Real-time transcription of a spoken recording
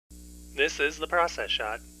This is The Process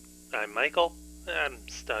Shot. I'm Michael. I'm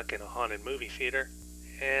stuck in a haunted movie theater,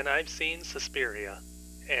 and I've seen Suspiria,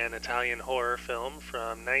 an Italian horror film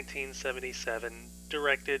from 1977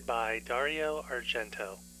 directed by Dario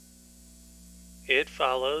Argento. It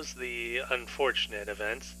follows the unfortunate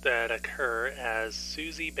events that occur as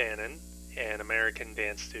Susie Bannon, an American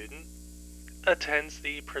dance student, attends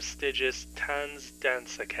the prestigious Tanz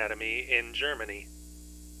Dance Academy in Germany,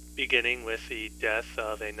 beginning with the death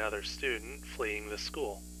of another student fleeing the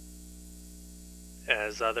school.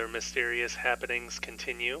 As other mysterious happenings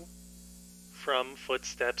continue, from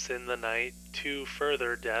footsteps in the night to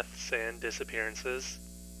further deaths and disappearances,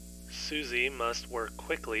 Susie must work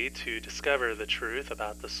quickly to discover the truth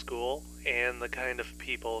about the school and the kind of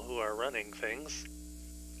people who are running things,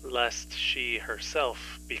 lest she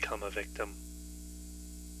herself become a victim.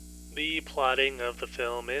 The plotting of the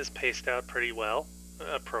film is paced out pretty well,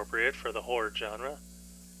 appropriate for the horror genre,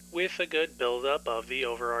 with a good build-up of the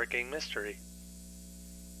overarching mystery.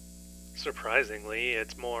 Surprisingly,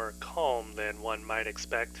 it's more calm than one might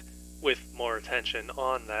expect, with more attention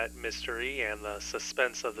on that mystery and the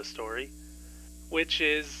suspense of the story, which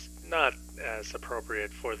is not as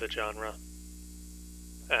appropriate for the genre.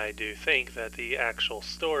 I do think that the actual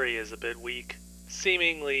story is a bit weak,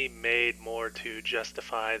 seemingly made more to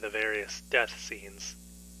justify the various death scenes.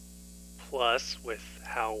 Plus, with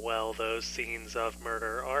how well those scenes of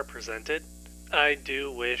murder are presented, I do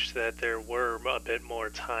wish that there were a bit more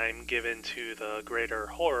time given to the greater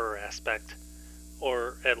horror aspect,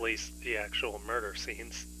 or at least the actual murder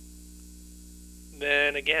scenes.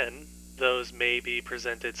 Then again, those may be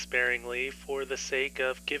presented sparingly for the sake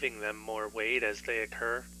of giving them more weight as they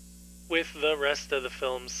occur, with the rest of the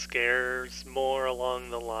film's scares more along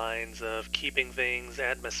the lines of keeping things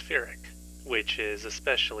atmospheric, which is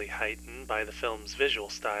especially heightened by the film's visual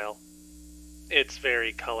style. It's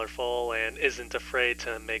very colorful and isn't afraid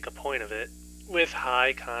to make a point of it, with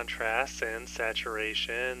high contrasts and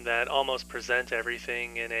saturation that almost present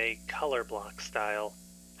everything in a color block style,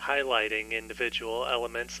 highlighting individual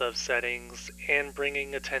elements of settings and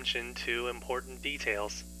bringing attention to important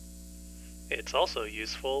details. It's also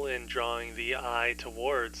useful in drawing the eye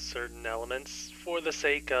towards certain elements for the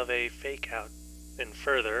sake of a fake-out. And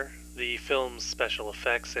further, the film's special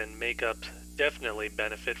effects and makeup definitely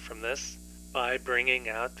benefit from this by bringing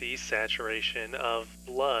out the saturation of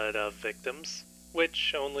blood of victims,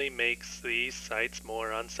 which only makes these sights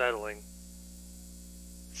more unsettling.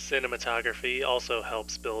 Cinematography also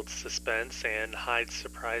helps build suspense and hide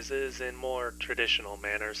surprises in more traditional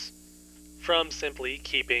manners, from simply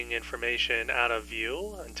keeping information out of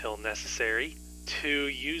view until necessary, to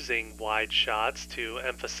using wide shots to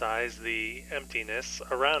emphasize the emptiness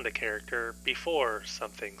around a character before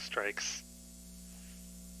something strikes.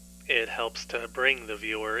 It helps to bring the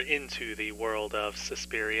viewer into the world of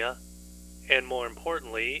Suspiria, and more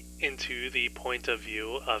importantly, into the point of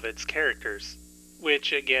view of its characters,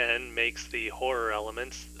 which again makes the horror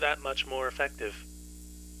elements that much more effective.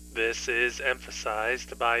 This is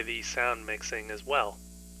emphasized by the sound mixing as well,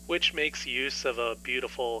 which makes use of a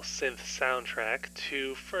beautiful synth soundtrack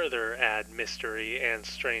to further add mystery and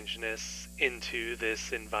strangeness into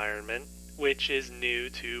this environment, which is new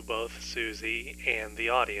to both Susie and the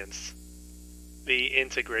audience. The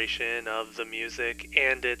integration of the music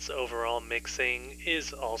and its overall mixing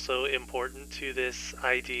is also important to this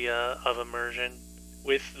idea of immersion,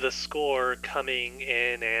 with the score coming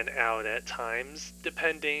in and out at times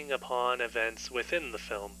depending upon events within the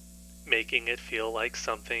film, making it feel like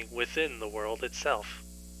something within the world itself.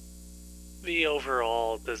 The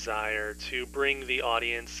overall desire to bring the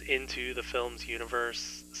audience into the film's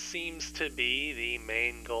universe seems to be the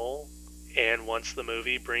main goal, and once the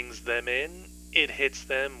movie brings them in, it hits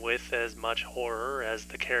them with as much horror as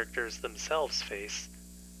the characters themselves face.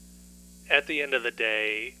 At the end of the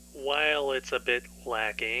day, while it's a bit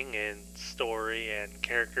lacking in story and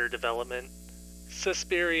character development,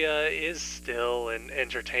 Suspiria is still an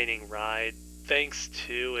entertaining ride thanks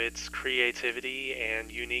to its creativity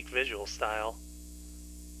and unique visual style.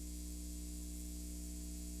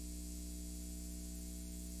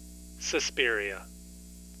 Suspiria,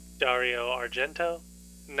 Dario Argento,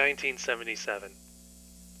 1977.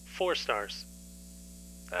 4 stars.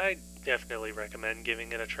 I definitely recommend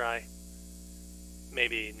giving it a try.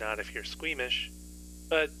 Maybe not if you're squeamish,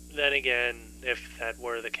 but then again, if that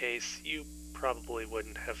were the case, you probably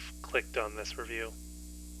wouldn't have clicked on this review.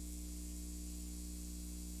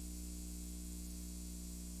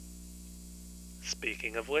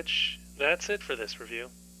 Speaking of which, that's it for this review.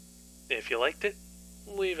 If you liked it,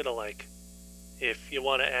 leave it a like. If you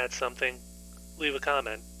want to add something, leave a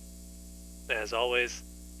comment. As always,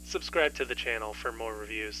 subscribe to the channel for more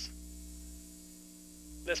reviews.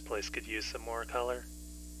 This place could use some more color.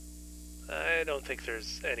 I don't think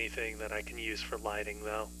there's anything that I can use for lighting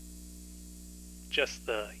though. Just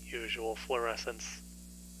the usual fluorescence.